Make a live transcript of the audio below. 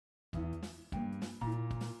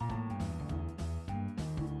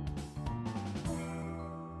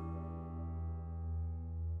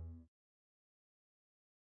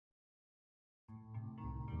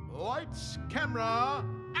Lights, camera,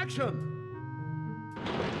 action!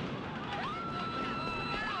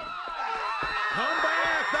 Come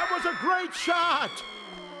back! That was a great shot!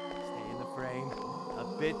 Stay in the frame.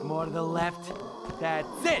 A bit more to the left.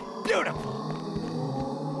 That's it! Beautiful!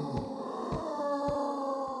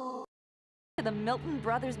 The Milton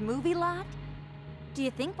Brothers movie lot? Do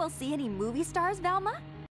you think we'll see any movie stars, Velma?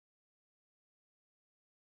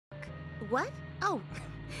 What? Oh,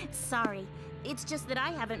 sorry. It's just that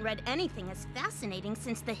I haven't read anything as fascinating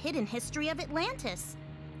since The Hidden History of Atlantis.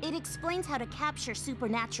 It explains how to capture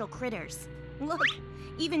supernatural critters. Look,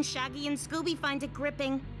 even Shaggy and Scooby find it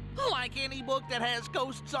gripping. Like any book that has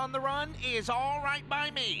ghosts on the run is all right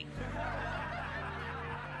by me.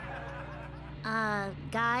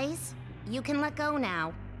 Guys, you can let go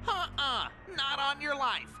now. Not on your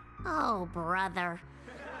life. Oh, brother.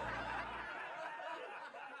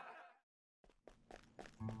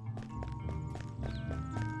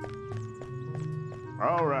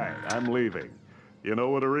 All right, I'm leaving. You know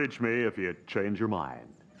where to reach me if you change your mind.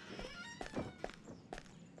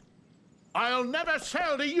 I'll never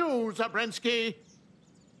sell to you, Zabrinsky.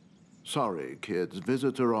 Sorry, kids.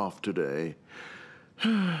 Visits are off today.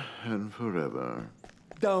 And forever.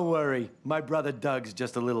 Don't worry. My brother Doug's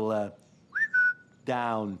just a little,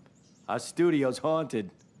 down. Our studio's haunted.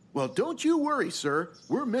 Well, don't you worry, sir.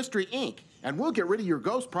 We're Mystery Inc., and we'll get rid of your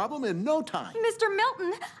ghost problem in no time. Mr.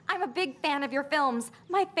 Milton, I'm a big fan of your films.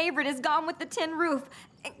 My favorite is Gone with the Tin Roof.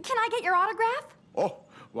 Can I get your autograph? Oh,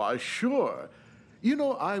 why, sure. You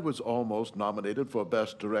know, I was almost nominated for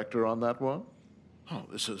Best Director on that one. Oh,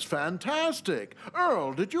 this is fantastic.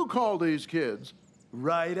 Earl, did you call these kids?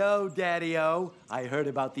 Righto, Daddy-O. I heard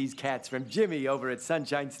about these cats from Jimmy over at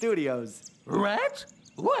Sunshine Studios. Rats?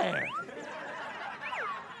 Where?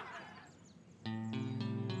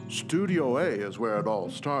 Studio A is where it all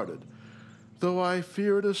started, though I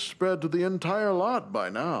fear it has spread to the entire lot by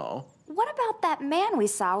now. What about that man we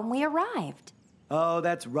saw when we arrived? Oh,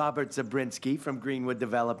 that's Robert Zabrinsky from Greenwood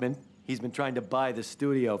Development. He's been trying to buy the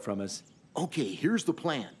studio from us. Okay, here's the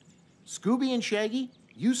plan. Scooby and Shaggy,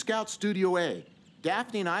 you scout Studio A.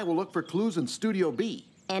 Daphne and I will look for clues in Studio B.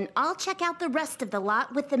 And I'll check out the rest of the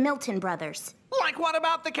lot with the Milton Brothers. Like what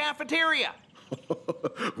about the cafeteria?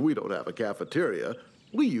 We don't have a cafeteria.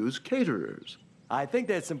 We use caterers. I think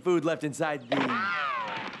there's some food left inside the...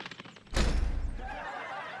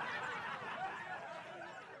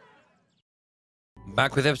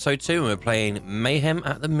 Back with episode 2, and we're playing Mayhem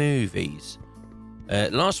at the Movies.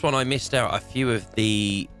 Last one I missed out a few of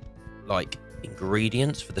the,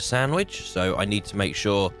 ingredients for the sandwich, so I need to make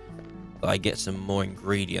sure that I get some more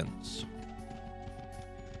ingredients.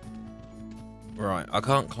 Right, I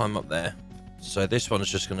can't climb up there. So this one's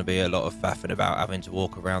just going to be a lot of faffing about having to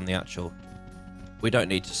walk around the actual... We don't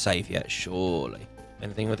need to save yet, surely.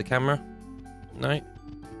 Anything with the camera? No?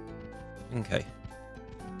 Okay.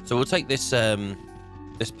 So we'll take this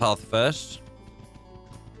this path first.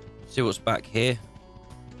 See what's back here.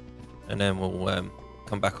 And then we'll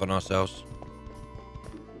come back on ourselves.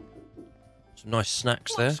 Some nice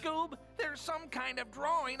snacks there. Look, Scoob, there's some kind of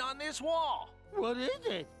drawing on this wall. What is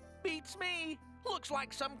it? Beats me. Looks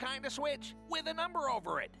like some kind of switch with a number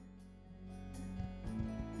over it.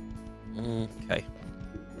 Okay.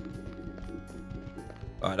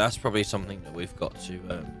 Alright, that's probably something that we've got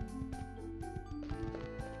to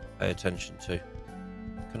pay attention to.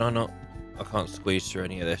 Can I not? I can't squeeze through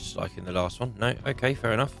any of this like in the last one. No? Okay,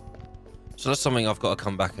 fair enough. So that's something I've got to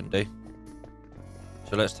come back and do.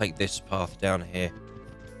 So let's take this path down here.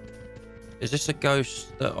 Is this a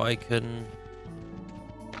ghost that I can...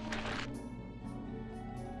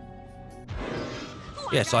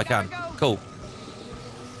 Yes, I can. Cool.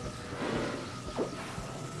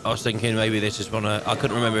 I was thinking maybe this is one of... I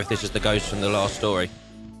couldn't remember if this is the ghost from the last story.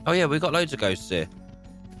 Oh yeah, we've got loads of ghosts here.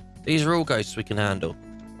 These are all ghosts we can handle.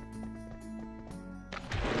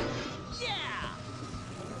 Yeah!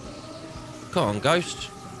 Come on, ghost.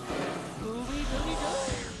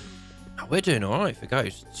 Oh, we're doing alright for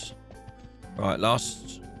ghosts. Right,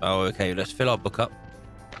 last... Oh, okay, let's fill our book up.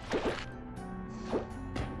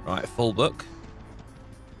 Right, full book.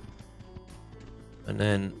 And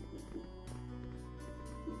then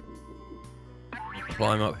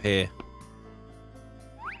climb up here.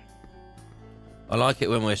 I like it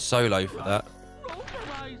when we're solo for that.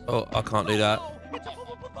 Oh, I can't do that. It's a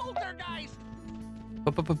poltergeist.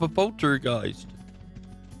 Poltergeist.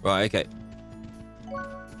 Right, okay.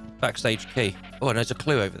 Backstage key. Oh, and there's a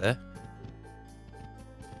clue over there.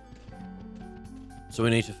 So we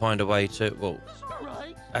need to find a way to... Well,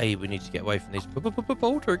 A, we need to get away from these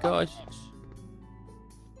poltergeists.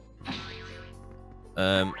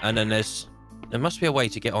 And then there's There must be a way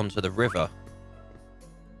to get onto the river.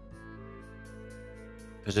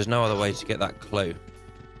 Because there's no other way to get that clue.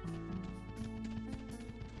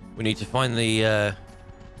 We need to find the...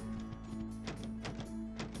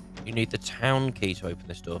 You need the town key to open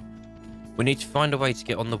this door. We need to find a way to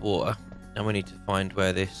get on the water. And we need to find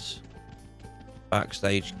where this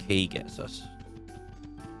backstage key gets us.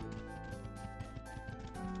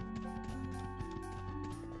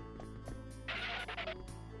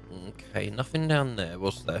 Okay, nothing down there,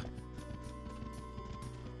 was there?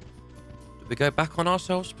 Did we go back on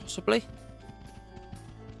ourselves, possibly?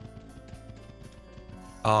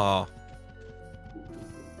 Ah.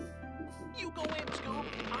 You go in, Scoop.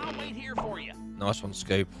 I'll wait here for you. Nice one,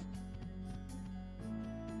 Scoop.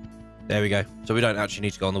 There we go. So we don't actually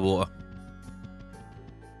need to go on the water.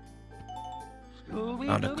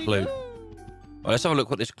 Found a clue. Well, let's have a look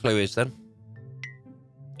what this clue is then.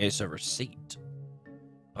 It's a receipt.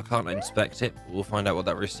 I can't inspect it, but we'll find out what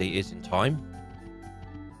that receipt is in time.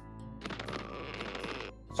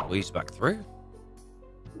 Squeeze back through.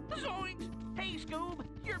 Zoinks! Hey, Scoob,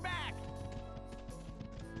 you're back.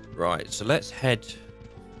 Right, so let's head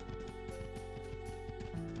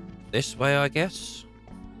this way, I guess.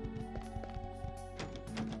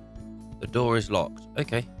 The door is locked.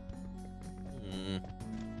 Okay.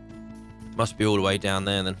 Must be all the way down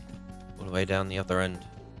there then. All the way down the other end.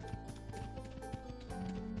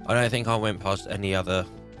 I don't think I went past any other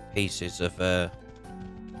pieces of,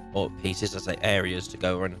 or pieces, I say areas to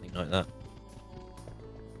go or anything like that.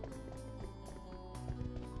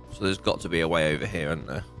 So there's got to be a way over here, isn't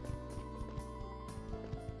there?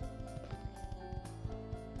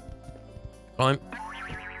 Climb.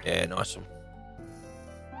 Yeah, nice one.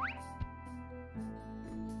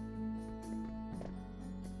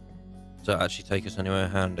 Does that actually take us anywhere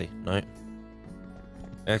handy? No.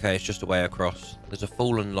 Okay, it's just a way across. There's a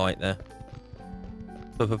fallen light there.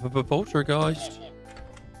 Poltergeist.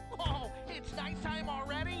 Whoa, it's nighttime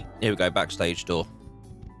already? Here we go, backstage door.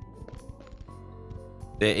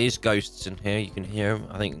 There is ghosts in here. You can hear them.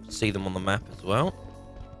 I think you can see them on the map as well.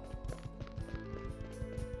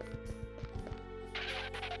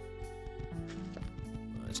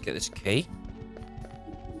 Let's get this key.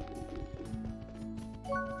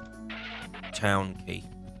 Town key.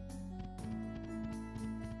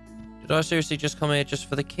 Did I seriously just come here just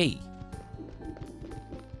for the key?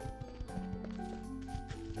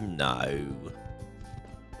 No.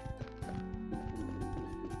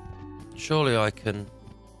 Surely I can...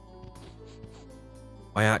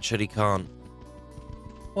 I actually can't.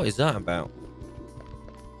 What is that about?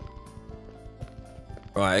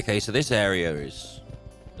 Right, okay, so this area is...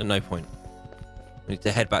 There's no point. We need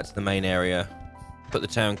to head back to the main area. Put the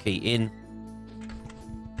town key in.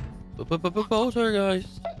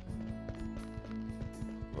 Poltergeist.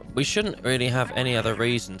 We shouldn't really have any other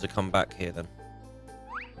reason to come back here then.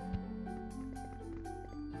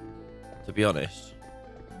 To be honest.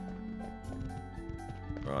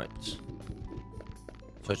 Right.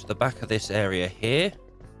 So to the back of this area here.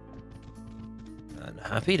 And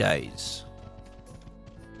happy days.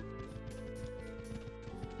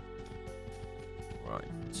 Right.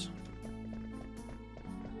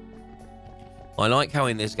 I like how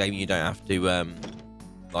in this game you don't have to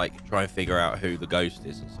like try and figure out who the ghost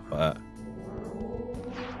is and stuff like that.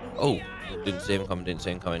 Oh, didn't see him coming, didn't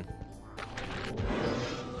see him coming.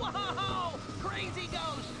 Whoa, crazy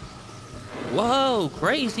ghost! Whoa,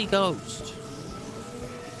 crazy ghost!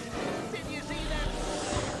 Did you see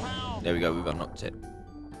that? Wow. There we go, we've unlocked it.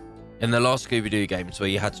 In the last Scooby-Doo games where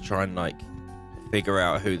you had to try and like figure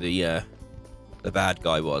out who the bad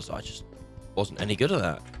guy was, I just wasn't any good at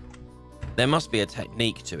that. There must be a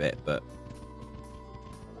technique to it, but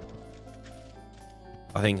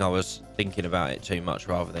I think I was thinking about it too much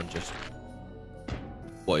rather than just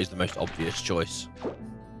what is the most obvious choice.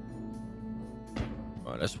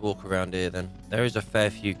 Right, let's walk around here then. There is a fair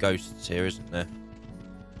few ghosts here, isn't there?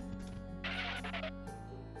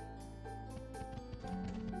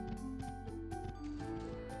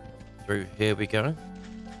 Through here we go.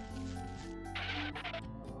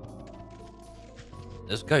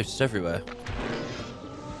 There's ghosts everywhere.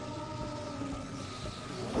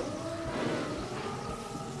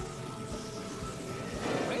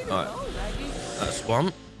 Right, that's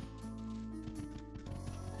one.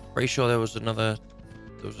 Pretty sure there was a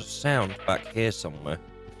sound back here somewhere.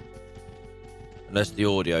 Unless the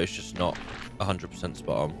audio is just not 100%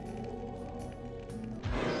 spot on.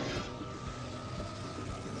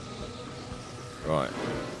 Right.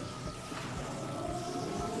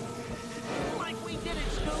 Like we did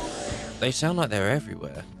it, Scoop. They sound like they're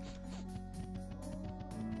everywhere.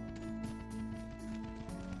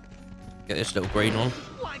 Get this little green one.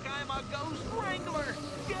 Like I'm a ghost wrangler.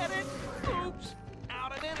 Get it? Oops.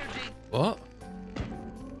 Out of energy. What?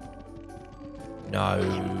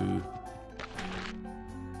 No.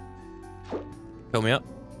 Fill me up.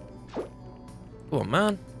 Come on,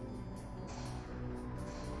 man.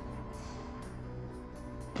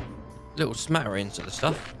 Little smatterings of the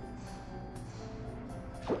stuff.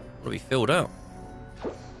 What are we filled out?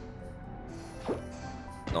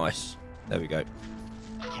 Nice. There we go.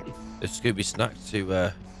 The Scooby snack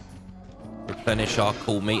to replenish our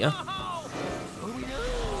cool meter.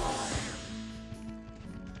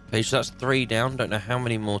 Okay, so that's 3 down. Don't know how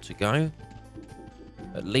many more to go.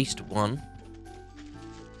 At least 1.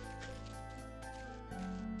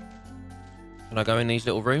 Can I go in these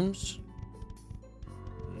little rooms?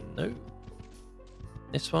 No.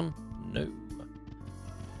 This one? No.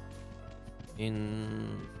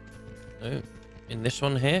 No. In this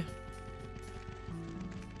one here?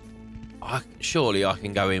 Surely I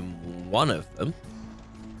can go in one of them.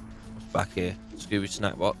 What's back here? Scooby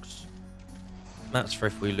snack box. That's for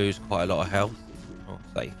if we lose quite a lot of health. I'll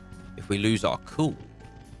say if we lose our cool.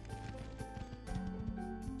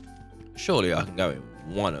 Surely I can go in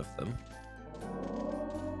one of them.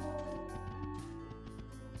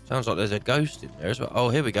 Sounds like there's a ghost in there as well. Oh,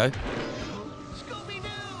 here we go. Scooby-Doo!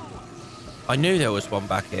 I knew there was one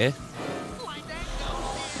back here. Like that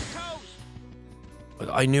ghost is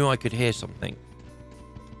toast. I knew I could hear something.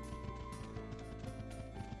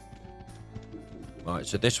 Right,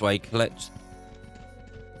 so this way, collect.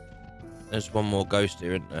 There's one more ghost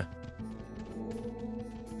here, isn't there?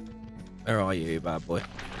 Where are you, bad boy?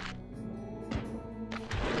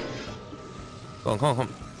 Come on, come on, come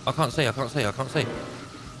on. I can't see, I can't see, I can't see.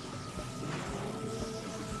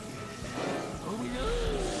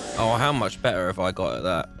 Oh, how much better have I got at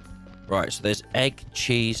that? Right, so there's egg,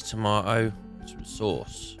 cheese, tomato, some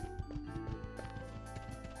sauce.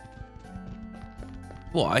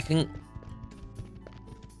 What, I can...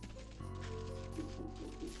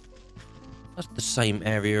 That's the same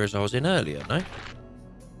area as I was in earlier, no?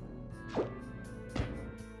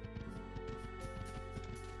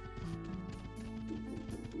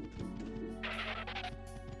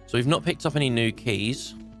 So we've not picked up any new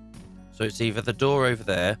keys. So it's either the door over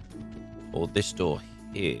there or this door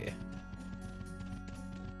here.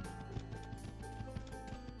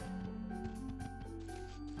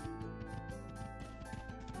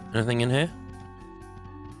 Anything in here?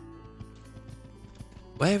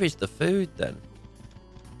 Where is the food then?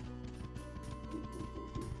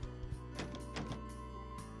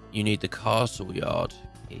 You need the castle yard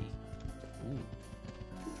key. Ooh.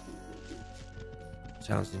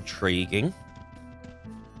 Sounds intriguing.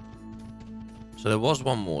 So there was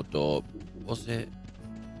one more door. Was it?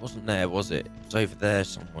 Wasn't there, was it? It's over there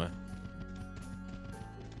somewhere.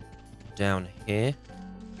 Down here.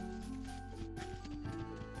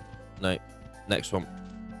 No. Next one.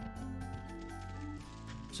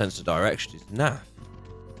 Sense of direction is naff.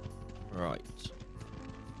 Right.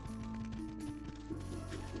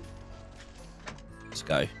 Let's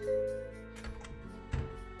go.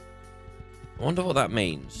 I wonder what that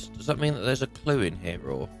means. Does that mean that there's a clue in here,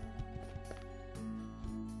 or...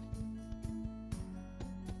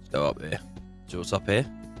 Let's go up here. See what's up here?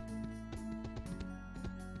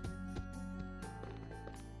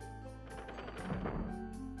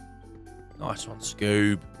 Nice one,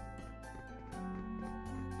 Scoob.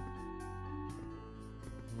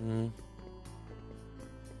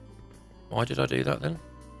 Why did I do that then?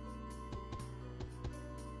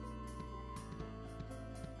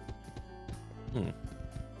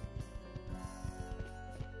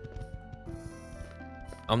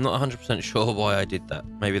 I'm not 100% sure why I did that.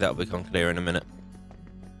 Maybe that'll become clear in a minute.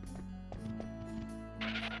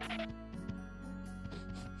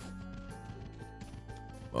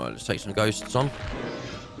 Right, let's take some ghosts on.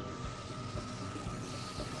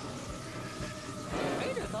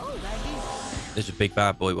 There's a big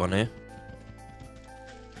bad boy one here.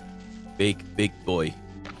 Big boy.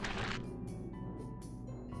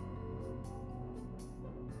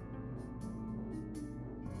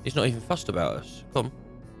 He's not even fussed about us. Come.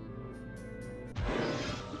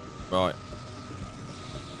 Right.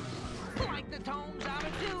 Like the tome's out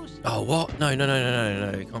of juice. Oh, what? No.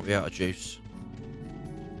 It can't be out of juice.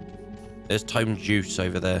 There's tome juice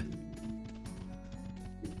over there.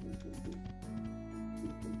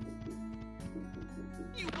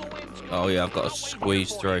 Oh yeah, I've got to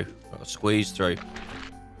squeeze through.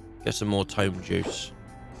 Get some more tome juice.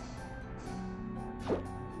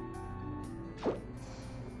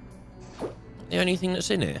 The only thing that's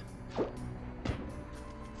in here.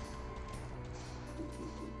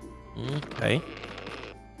 Okay.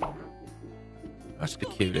 That's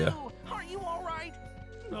peculiar. Scooby-Doo, are you all right?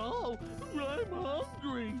 No, I'm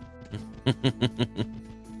hungry.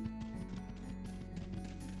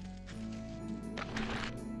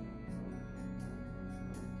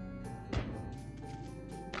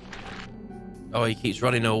 Oh, he keeps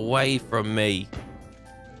running away from me.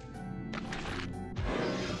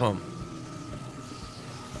 Come on.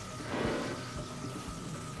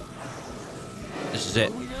 This is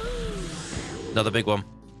it. Another big one.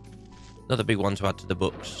 Another big one to add to the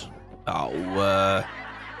books. Oh,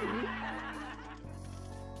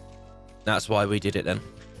 that's why we did it then.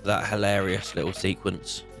 That hilarious little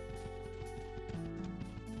sequence.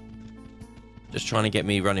 Just trying to get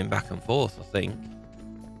me running back and forth, I think.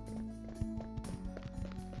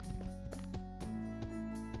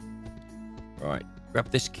 Right, grab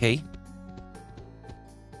this key.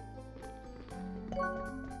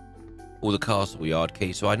 Or the castle yard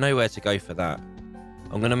key, so I know where to go for that.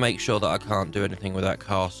 I'm going to make sure that I can't do anything with that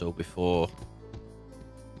castle before...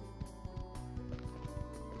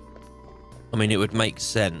 I mean, it would make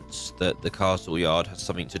sense that the castle yard has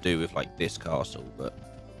something to do with, like, this castle, but...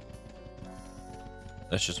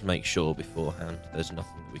 let's just make sure beforehand there's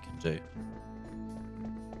nothing that we can do.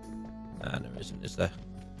 Nah, there isn't, is there?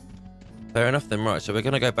 Fair enough then, right, so we're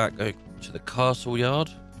going to go to the castle yard.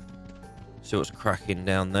 See what's cracking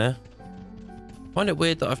down there. Find it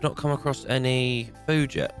weird that I've not come across any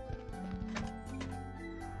food yet.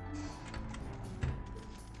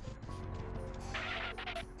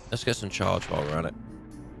 Let's get some charge while we're at it.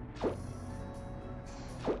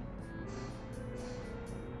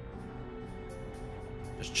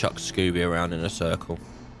 Just chuck Scooby around in a circle.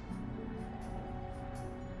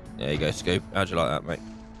 There you go, Scoob. How'd you like that, mate?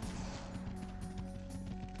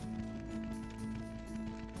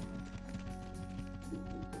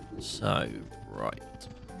 So, right.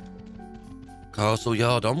 Castle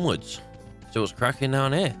yard onwards. See what's cracking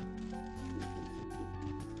down here.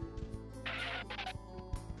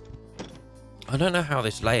 I don't know how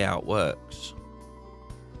this layout works.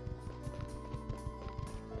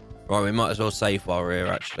 Right, we might as well save while we're here,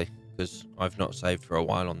 actually, because I've not saved for a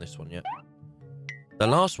while on this one yet. The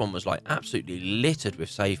last one was, like, absolutely littered with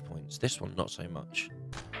save points. This one, not so much.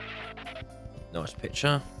 Nice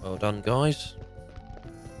picture. Well done, guys.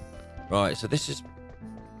 Right, so this is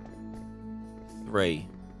 3.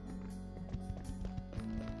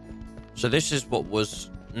 So this is what was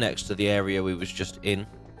next to the area we was just in.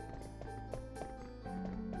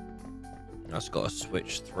 That's got a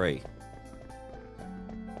switch 3.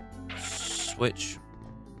 Switch...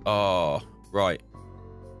 oh, right.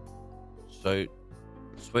 So,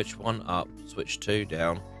 switch 1 up, switch 2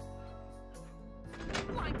 down.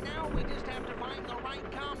 Like now, we just have to find the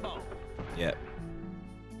right combo. Yep.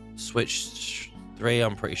 Switch 3,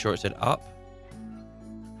 I'm pretty sure it said up.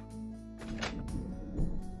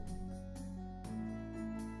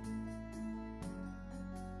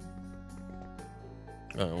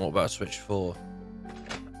 Oh, what about switch 4?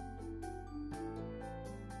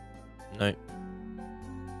 No.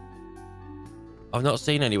 I've not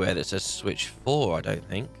seen anywhere that says switch 4, I don't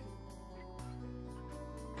think.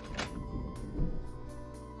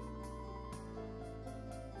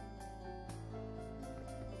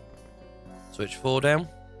 Switch 4 down.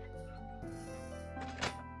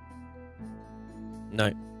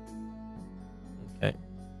 No. Okay.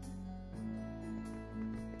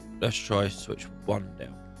 Let's try switch 1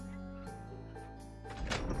 down.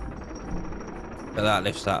 So that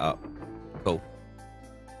lifts that up. Cool.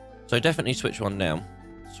 So definitely switch 1 down.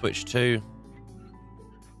 Switch 2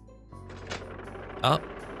 up.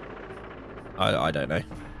 I don't know.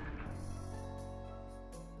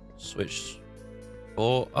 Switch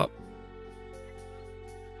 4 up.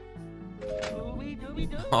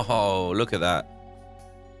 Oh, look at that.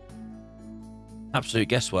 Absolute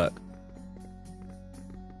guesswork.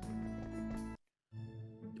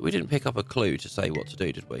 We didn't pick up a clue to say what to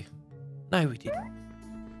do, did we? No, we didn't.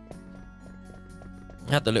 It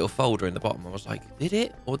had the little folder in the bottom. I was like, did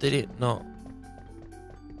it or did it not?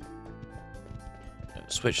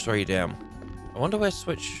 Switch 3 down. I wonder where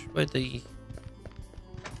the...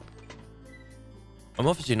 I'm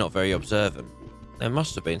obviously not very observant. There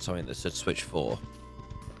must have been something that said switch 4.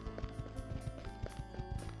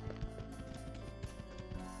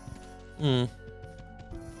 Who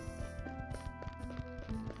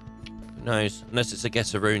knows? Unless it's a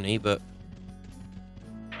Guess-A-Rooney, but...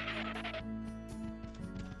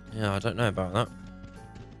 yeah, I don't know about that.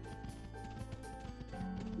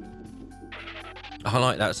 I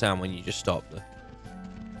like that sound when you just stop.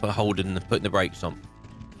 Putting the brakes on.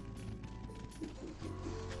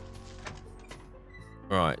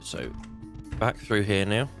 Right, so back through here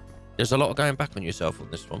now. There's a lot of going back on yourself on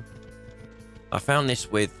this one. I found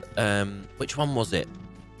this with, which one was it?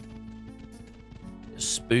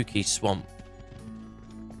 Spooky Swamp.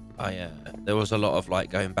 There was a lot of like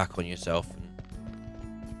going back on yourself and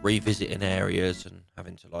revisiting areas and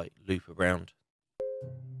having to like loop around.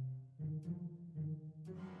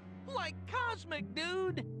 Like cosmic,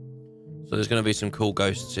 dude. So there's going to be some cool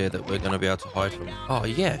ghosts here that we're going to be able to hide from. Oh,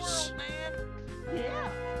 yes. Yeah.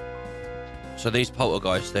 So these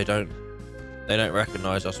poltergeists, they don't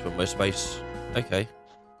recognize us when we're space. Okay.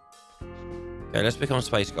 Okay, let's become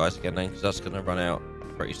space guys again then, because that's going to run out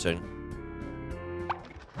pretty soon.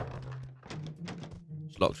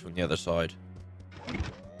 It's locked from the other side. You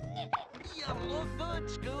look good,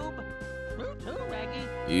 Scoob. You too,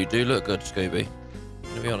 Raggy. You do look good, Scooby.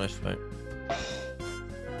 To be honest, mate.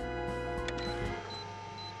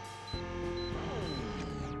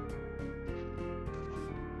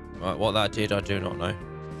 Right, what that did, I do not know.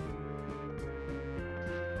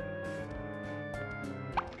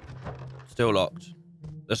 Still locked.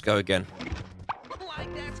 Let's go again.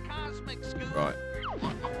 Like that's cosmic, Scoob. Right.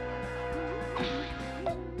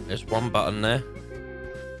 There's one button there.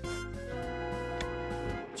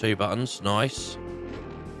 2 buttons. Nice.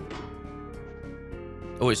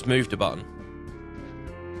 Oh, it's moved a button.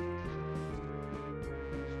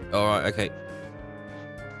 Alright, okay.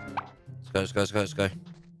 Let's go, let's go, let's go, let's go.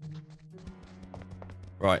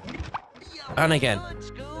 Right. And again.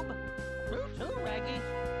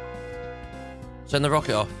 Send the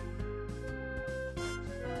rocket off.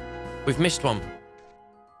 We've missed one.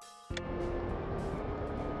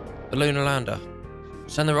 The lunar lander.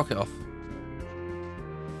 Send the rocket off.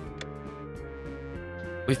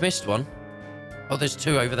 We've missed one. Oh, there's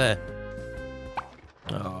 2 over there.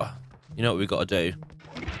 Oh, you know what we've got to do?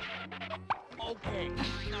 Okay,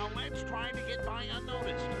 now let's try to get by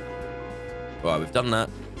unnoticed. Right, we've done that.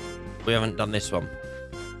 We haven't done this one.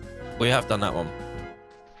 We have done that one.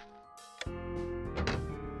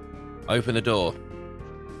 Open the door.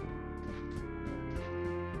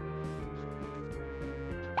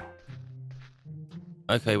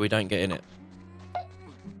 Okay, we don't get in it.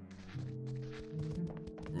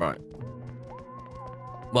 Right.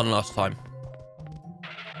 One last time.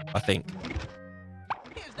 I think.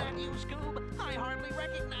 Is that you, Scoob? I hardly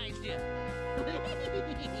recognized you.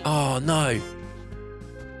 Oh, no.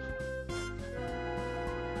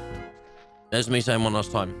 There's me saying one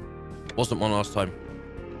last time. Wasn't one last time.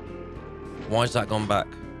 Why's that gone back?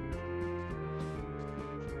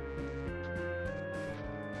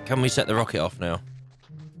 Can we set the rocket off now?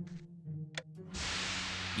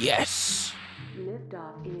 Yes! Lift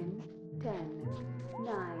off in 10,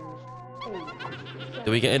 9, 8.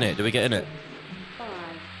 Do we get in it? Do we get in it? 5,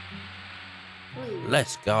 3,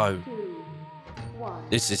 Let's go. 2, 1.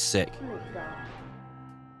 This is sick. Lift off.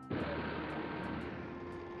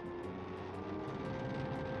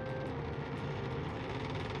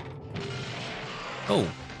 Oh.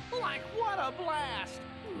 Like, what a blast!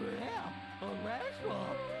 Yeah, a last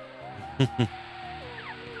one.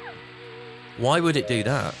 Why would it do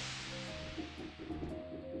that?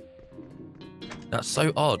 That's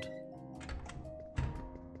so odd.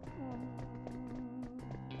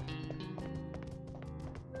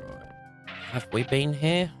 Right. Have we been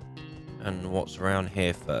here? And what's around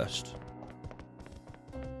here first?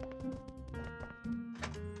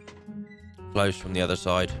 Closed from the other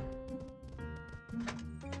side.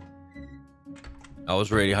 I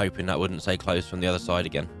was really hoping that wouldn't say closed from the other side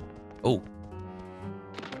again. Oh.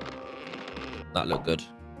 That looked good.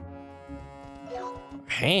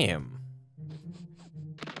 Ham.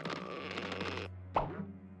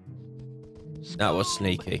 That was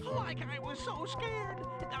sneaky. Like I was so scared.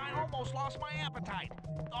 I almost lost my appetite.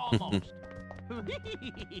 Almost.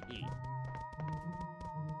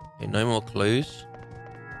 Okay, no more clues.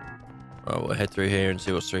 Well, we'll head through here and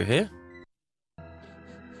see what's through here.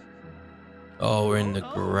 Oh, we're in the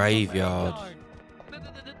graveyard.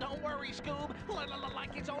 Don't worry, Scoob.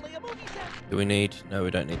 Like it's only a movie set. Do we need? No,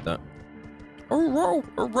 we don't need that. Oh, wow,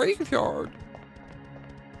 a graveyard.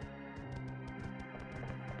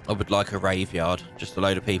 I would like a raveyard. Just a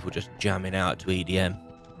load of people just jamming out to EDM.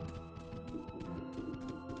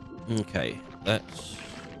 Okay, let's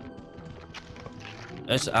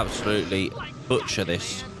absolutely butcher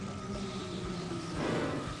this.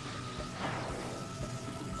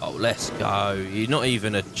 Oh, let's go. You're not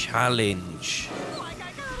even a challenge.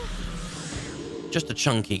 Just a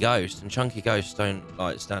chunky ghost, and chunky ghosts don't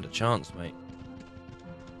like stand a chance, mate.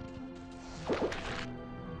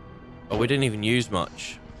 Oh, we didn't even use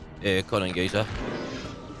much. Yeah, come on, geezer.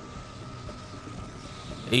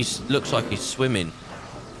 Looks like he's swimming.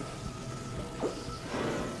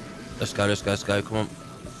 Let's go, let's go, let's go. Come on.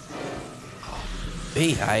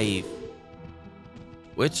 Behave.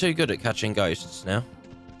 We're too good at catching ghosts now.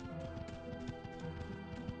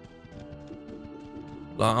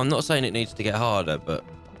 Like, I'm not saying it needs to get harder, but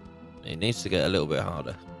it needs to get a little bit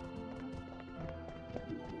harder.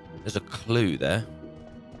 There's a clue there.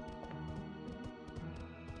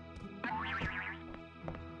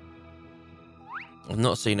 I've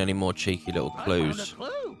not seen any more cheeky little clues. I found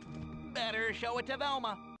a clue. Better show it to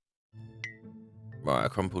Velma. Right, a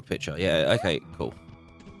crumpled picture. Yeah, okay, cool.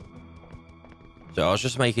 So I was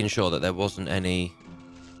just making sure that there wasn't any...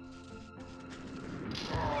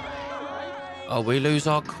 Oh, we lose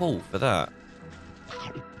our cool for that.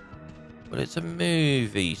 But it's a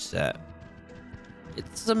movie set.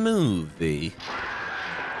 It's a movie.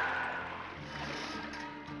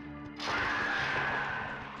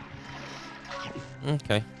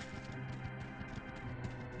 Okay.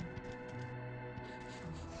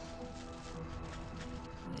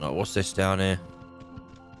 Oh, what's this down here?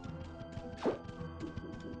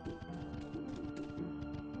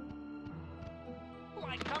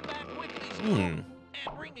 Like, come back quickly, Scoob. And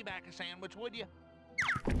bring me back a sandwich, would you?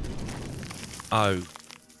 Oh,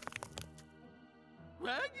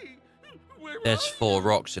 Raggy, where there's are 4 you?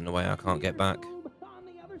 rocks in the way. I can't get back. On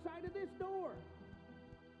the other side of this door.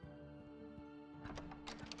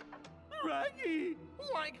 Raggy,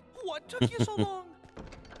 like, what took you so long?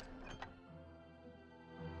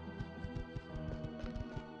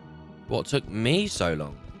 What took me so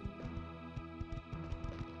long?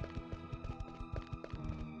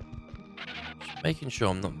 Just making sure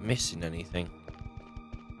I'm not missing anything.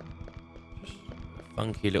 Just a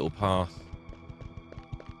funky little path.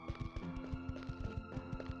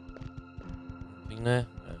 Nothing there?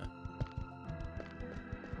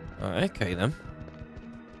 No. Right, okay then.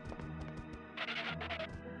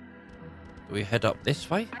 Do we head up this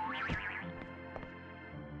way?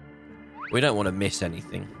 We don't want to miss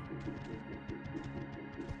anything.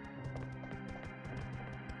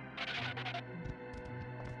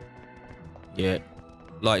 Yeah,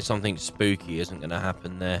 like something spooky isn't going to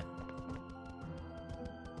happen there.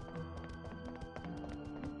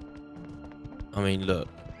 I mean, look.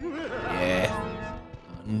 Yeah.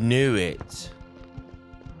 I knew it.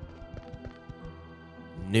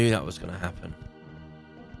 Knew that was going to happen.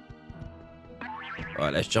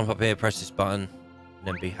 Right, let's jump up here, press this button, and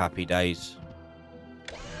then be happy days.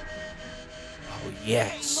 Oh,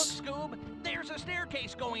 yes. Hey, look, Scoob, there's a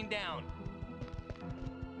staircase going down.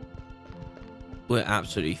 We're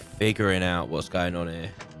absolutely figuring out what's going on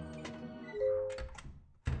here.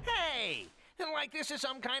 Hey, like this is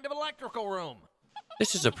some kind of electrical room.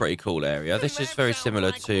 This is a pretty cool area. This is That very sounds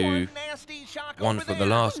similar like to one nasty shock one over from the there.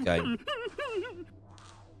 last game.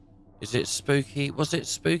 Is it spooky? Was it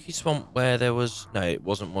Spooky Swamp where there was... No, it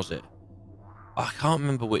wasn't, was it? I can't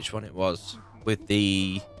remember which one it was. With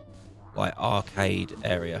the, like, arcade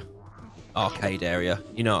area. Arcade area.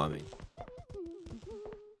 You know what I mean?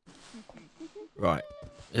 Right.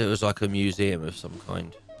 It was like a museum of some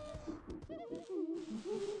kind.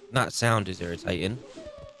 That sound is irritating.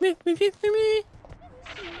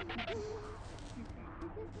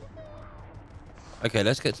 Okay,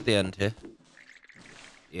 let's get to the end here.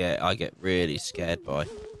 Yeah, I get really scared by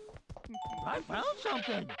I found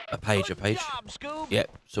something. a page. Good job, Scoob.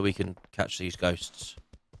 Yep, so we can catch these ghosts.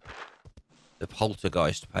 The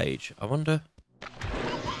poltergeist page. I wonder...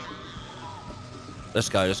 Let's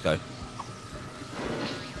go, let's go.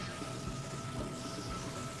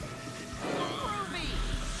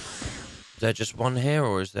 Is there just one here,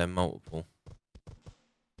 or is there multiple?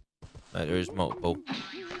 No, there is multiple.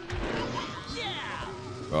 Yeah.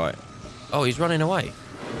 Right. Oh, he's running away.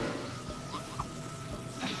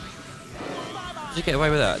 Did he get away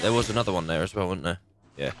with that? There was another one there as well, wasn't there?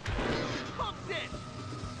 Yeah. Hooked it.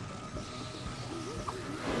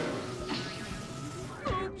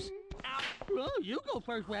 Oops. Ow. Oh, you go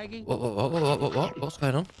first, Raggy. What? What's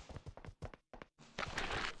going on?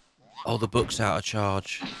 Oh, the book's out of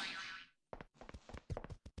charge.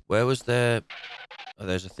 Where was there... Oh,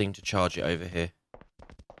 there's a thing to charge it over here.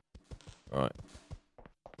 Right.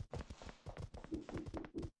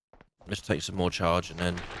 Let's take some more charge and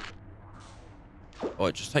then... Oh,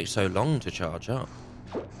 it just takes so long to charge up.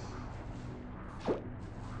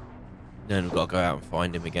 Then we've got to go out and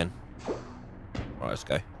find him again. Right, let's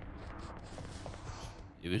go.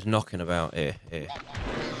 He was knocking about here.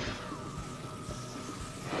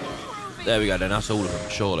 There we go then, that's all of them,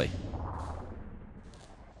 surely.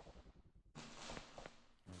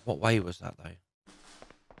 What way was that, though?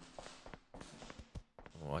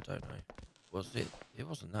 Oh, I don't know. Was it? It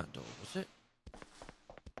wasn't that door, was it?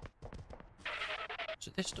 Is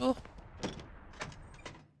it this door?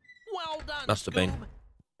 Well done, Must have been.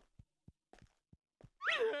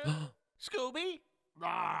 Scooby?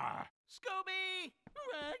 Ah, Scooby!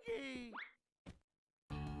 Raggy!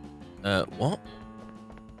 What?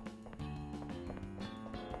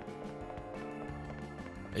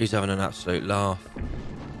 He's having an absolute laugh.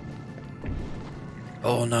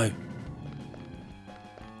 Oh no.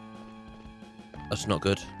 That's not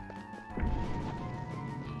good.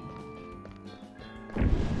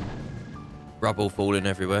 Rubble falling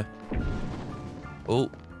everywhere.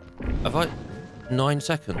 Oh, have I? 9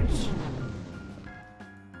 seconds.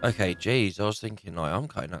 Okay, geez, I was thinking, like, I'm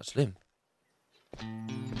cutting that slim.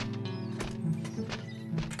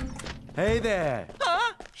 Hey there.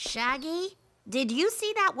 Huh? Shaggy, did you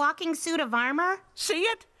see that walking suit of armor? See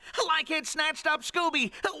it? Like it snatched up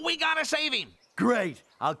Scooby. We gotta save him. Great.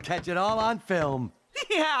 I'll catch it all on film.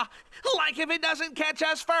 Yeah, like if it doesn't catch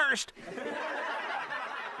us first.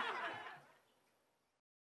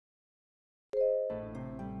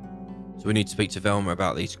 So we need to speak to Velma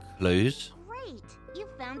about these clues. Great, you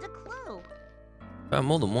found a clue. Found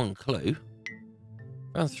more than one clue.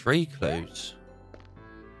 Found 3 clues.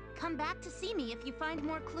 Come back to see me if you find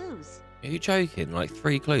more clues. Are you joking? Like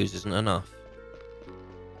 3 clues isn't enough.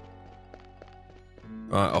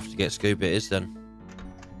 Right, off to get Scooby it is then.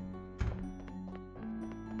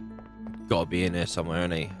 Gotta be in here somewhere,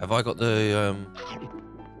 ain't he? Have I got the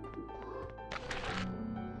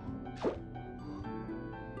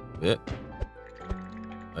Yep.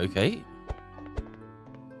 Okay.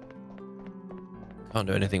 Can't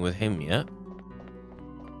do anything with him yet.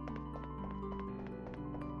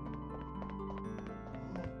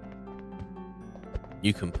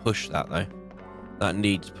 You can push that though. That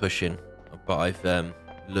needs pushing. But I've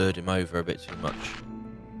lured him over a bit too much.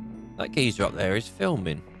 That geezer up there is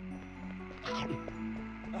filming. Oh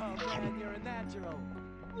man, you're a natural.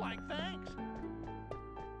 Like, thanks.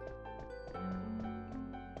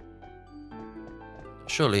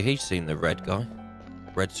 Surely he's seen the red guy.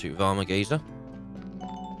 Red suit of armor geezer.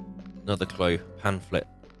 Another clue. Pamphlet.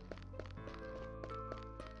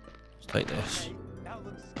 Let's take this. Hey, now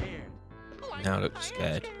look scared. Like, Now look I am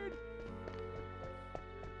scared.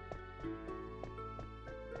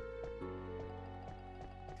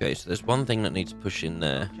 Okay, so there's one thing that needs pushing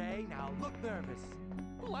there. Okay, now look nervous.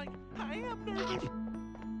 Like, I am nervous.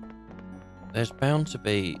 There's bound to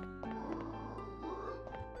be...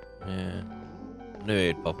 Yeah. Knew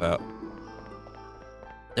he'd pop out.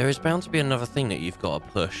 There is bound to be another thing that you've got to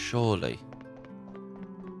push, surely.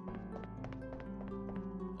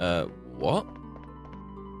 What?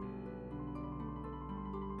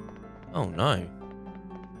 Oh no.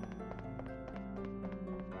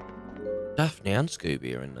 Daphne and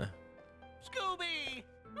Scooby are in there. Scooby!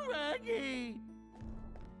 Raggy!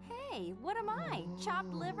 Hey, what am I?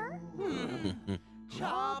 Chopped liver?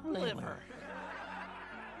 Chopped liver.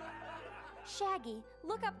 Shaggy,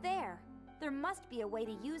 look up there. There must be a way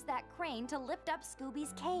to use that crane to lift up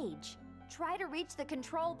Scooby's cage. Try to reach the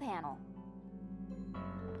control panel.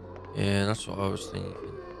 Yeah, that's what I was thinking.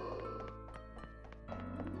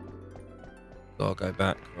 Gotta go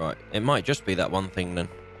back. Right. It might just be that one thing then.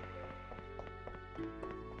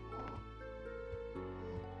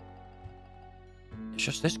 It's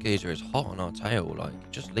just this geezer is hot on our tail. Like,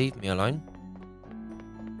 just leave me alone.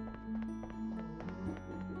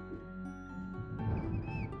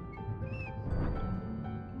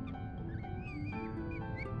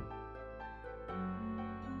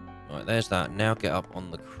 Right, there's that. Now get up on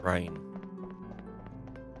the crane.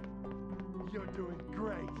 You're doing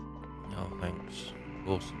great. Oh, thanks.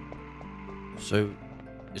 Awesome. So,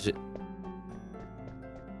 is it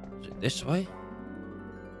this way?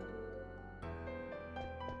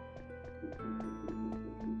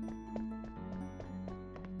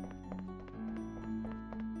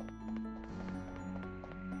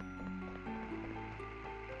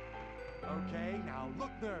 Okay, now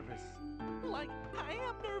look nervous. Like, I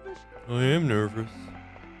am nervous. I am nervous.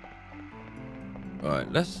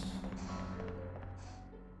 Right, let's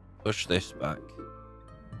push this back.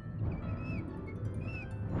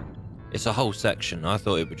 It's a whole section. I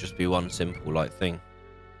thought it would just be one simple, like, thing.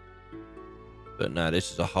 But no,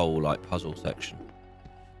 this is a whole, like, puzzle section.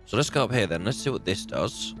 So let's go up here then. Let's see what this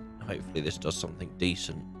does. Hopefully this does something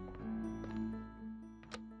decent.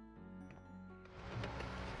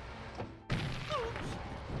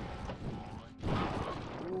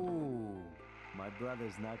 Ooh, my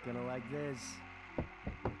brother's not gonna like this.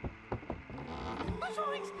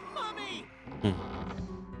 Zoinks! Mommy!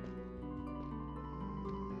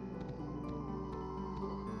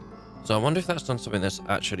 So I wonder if that's done something that's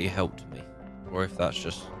actually helped me. Or if that's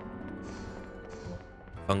just...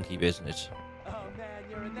 funky business. Oh man,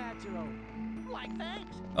 you're a natural. Like,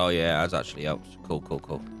 thanks. Oh yeah, that's actually helps. Cool, cool,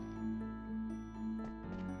 cool.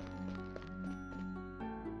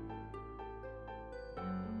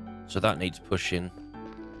 So that needs pushing.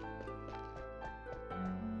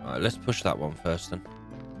 Alright, let's push that one first then.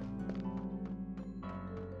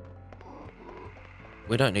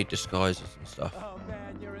 We don't need disguises and stuff. Oh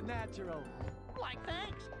man, you're a natural. Like,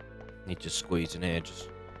 thanks. Need to squeeze in here, just...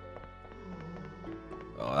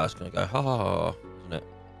 Oh, that's gonna go ha ha ha, isn't it?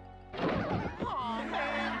 Oh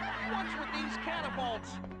man, what's with these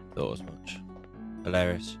catapults? Thought as much.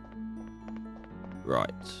 Hilarious.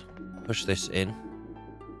 Right. Push this in.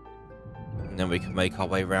 And then we can make our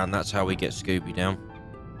way around. That's how we get Scooby down.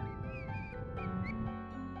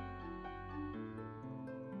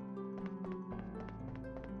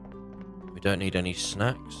 We don't need any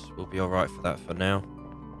snacks. We'll be alright for that for now.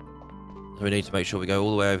 So we need to make sure we go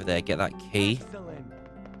all the way over there, get that key. Excellent.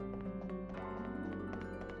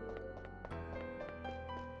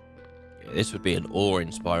 Yeah, this would be an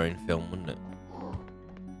awe-inspiring film, wouldn't it?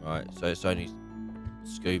 Right, so it's only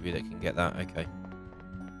Scooby that can get that. Okay.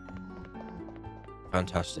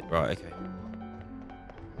 Fantastic. Right, okay.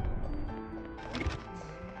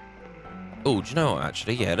 Oh, do you know what,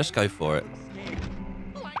 actually? Yeah, let's go for it.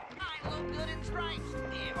 Like, I look good in stripes.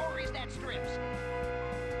 Yeah, or is that strips?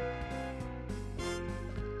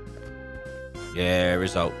 Yeah,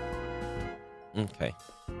 result. Okay.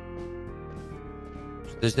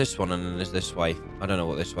 So there's this one and then there's this way. I don't know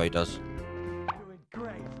what this way does. Doing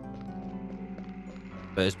great.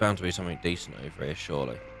 But there's bound to be something decent over here,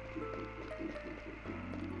 surely.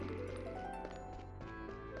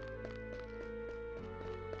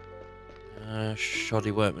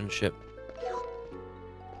 Shoddy workmanship.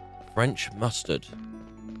 French mustard.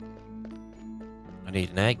 I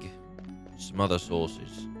need an egg. Some other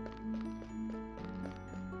sauces.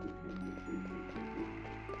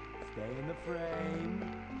 Stay in the frame.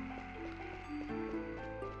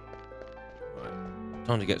 Right.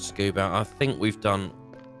 Time to get Scoob out. I think we've done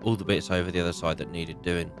all the bits over the other side that needed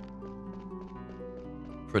doing.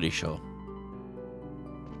 Pretty sure.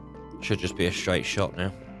 Should just be a straight shot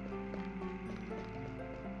now.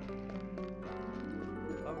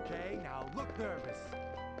 Okay, now look nervous.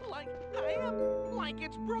 Like I am. Like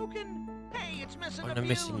it's broken. Hey, it's missing I'm a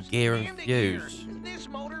missing fuse. gear and the gear. fuse. This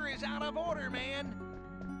motor is out of order, man.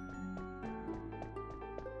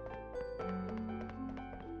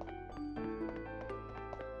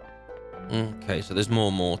 Okay, so there's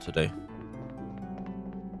more to do.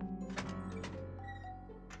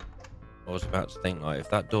 I was about to think, like, if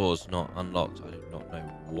that door's not unlocked, I do not know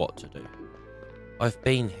what to do. I've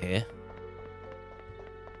been here.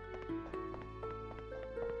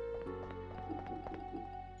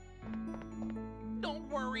 Don't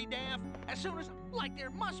worry, Daff. As soon as like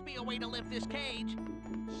there must be a way to lift this cage.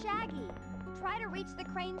 Shaggy, try to reach the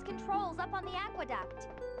crane's controls up on the aqueduct.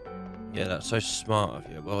 Yeah, that's so smart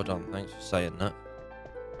of you. Well done. Thanks for saying that.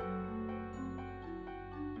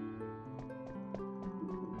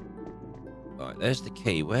 Right, there's the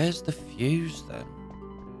key. Where's the fuse then?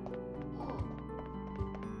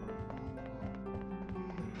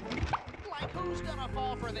 Like who's gonna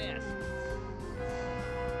fall for this?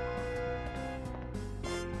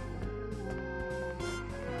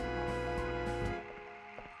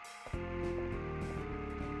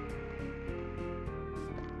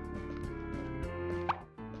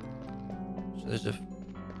 So there's a...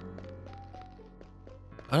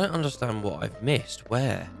 I don't understand what I've missed.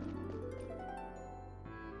 Where?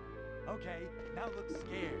 Okay, now look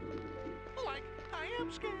scared. Like I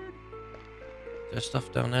am scared. There's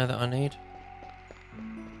stuff down there that I need.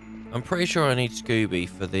 I'm pretty sure I need Scooby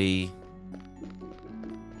for the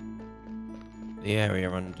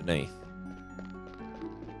area underneath.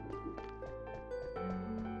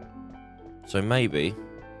 So maybe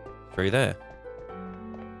through there.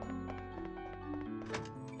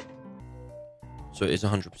 So it is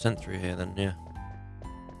 100% through here then, yeah.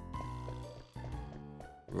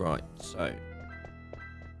 Right, so a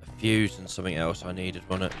fuse and something else I needed,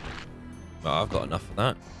 wasn't it? Well, I've got enough of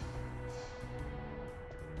that.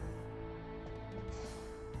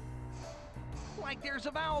 Like there's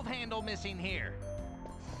a valve handle missing here.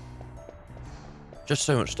 Just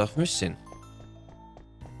so much stuff missing.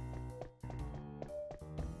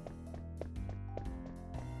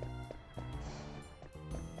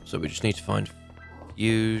 So we just need to find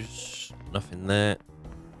fuse. Nothing there.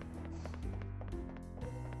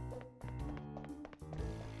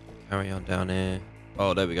 Carry on down here.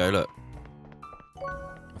 Oh, there we go, look.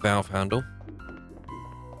 Valve handle.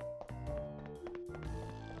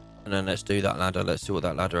 And then let's do that ladder. Let's see what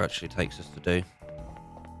that ladder actually takes us to do.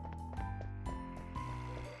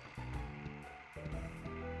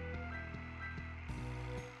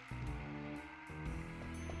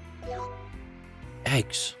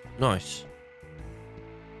 Eggs. Nice.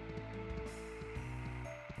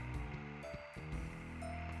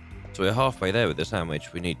 So we're halfway there with the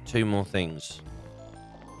sandwich. We need 2 more things.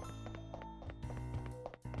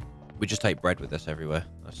 We just take bread with us everywhere.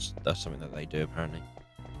 That's something that they do apparently.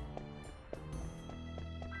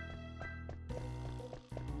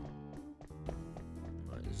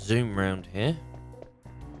 Right, zoom round here.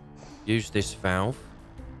 Use this valve.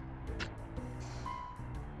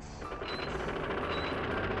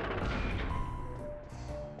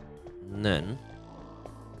 And then...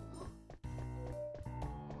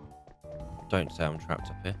 Don't say I'm trapped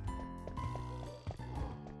up here.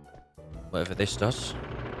 Whatever this does.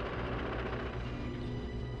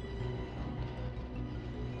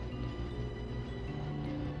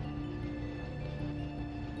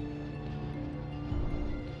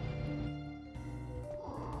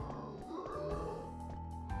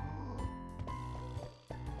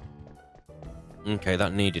 Okay,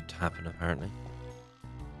 that needed to happen apparently.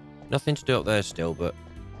 Nothing to do up there still, but...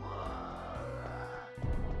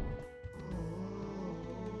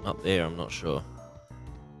 Up there, I'm not sure.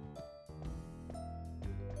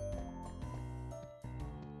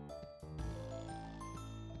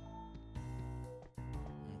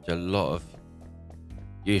 There's a lot of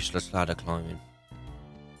useless ladder climbing.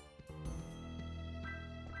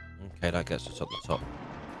 Okay, that gets us up the top.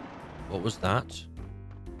 What was that?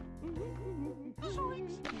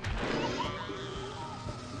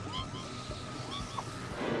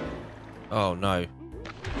 Oh no.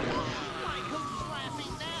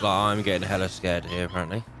 Like, I'm getting hella scared here,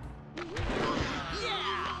 apparently.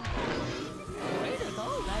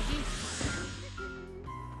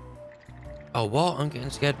 Oh, what? I'm getting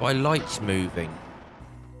scared by lights moving.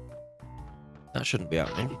 That shouldn't be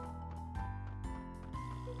happening.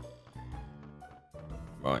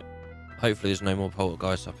 Right. Hopefully there's no more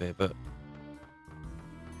poltergeists up here, but...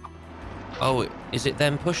 Oh, is it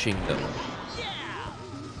them pushing them?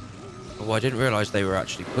 Oh, I didn't realise they were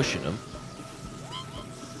actually pushing them.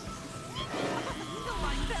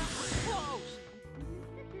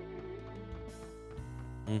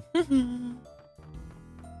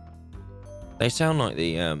 They sound like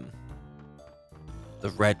the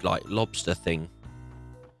red like lobster thing.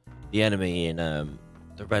 The enemy in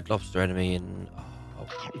the red lobster enemy in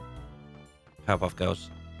Powerpuff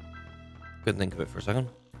Girls. Couldn't think of it for a second.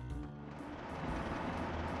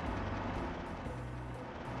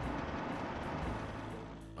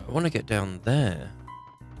 I want to get down there.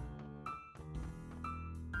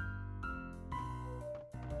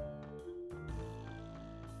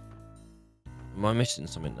 Am I missing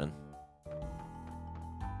something then?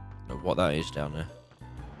 Know what that is down there.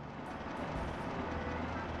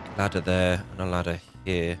 Ladder there and a ladder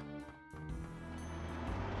here.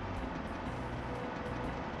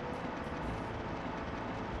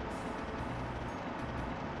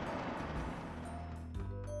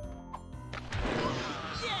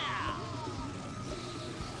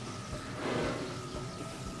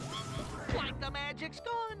 Like the magic's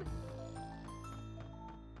gone.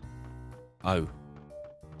 Oh.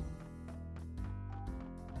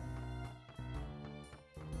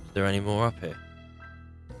 Is there any more up here?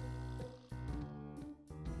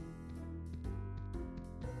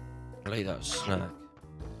 I'll eat that snack.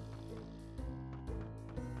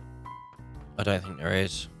 I don't think there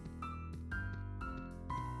is.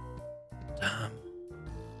 Damn.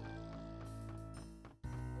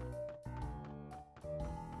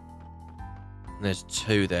 And there's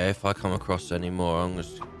 2 there. If I come across any more, I'm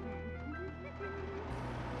just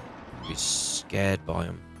be scared by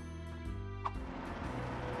them.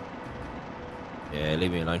 Yeah,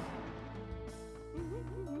 leave me alone.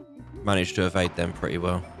 Managed to evade them pretty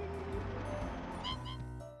well.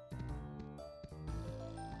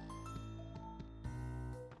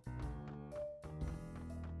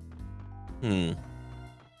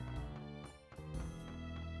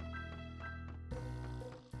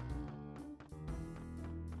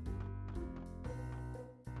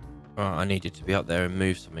 Right, I needed to be up there and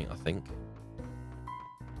move something, I think.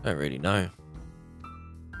 Don't really know.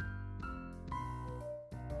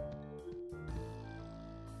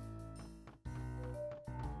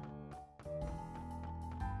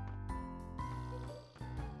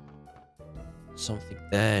 Something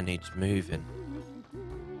there needs moving.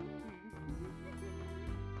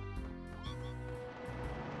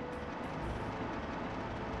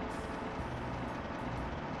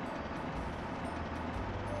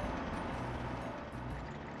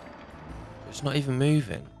 It's not even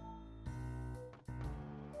moving.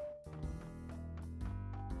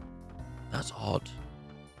 That's odd.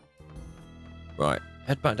 Right,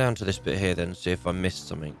 Head back down to this bit here then and see if I missed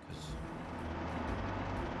something, because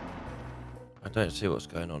I don't see what's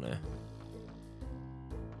going on here.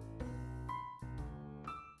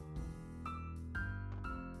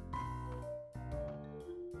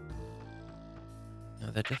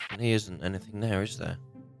 No, there definitely isn't anything there, is there?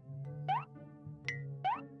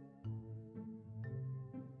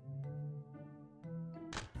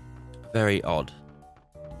 Very odd.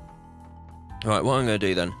 Right, what I'm going to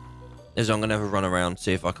do then is I'm going to have a run around,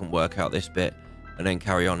 see if I can work out this bit, and then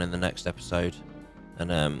carry on in the next episode.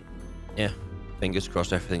 And yeah, fingers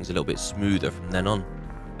crossed everything's a little bit smoother from then on.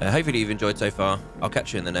 Hopefully you've enjoyed so far. I'll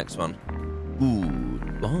catch you in the next one.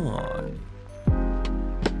 Goodbye.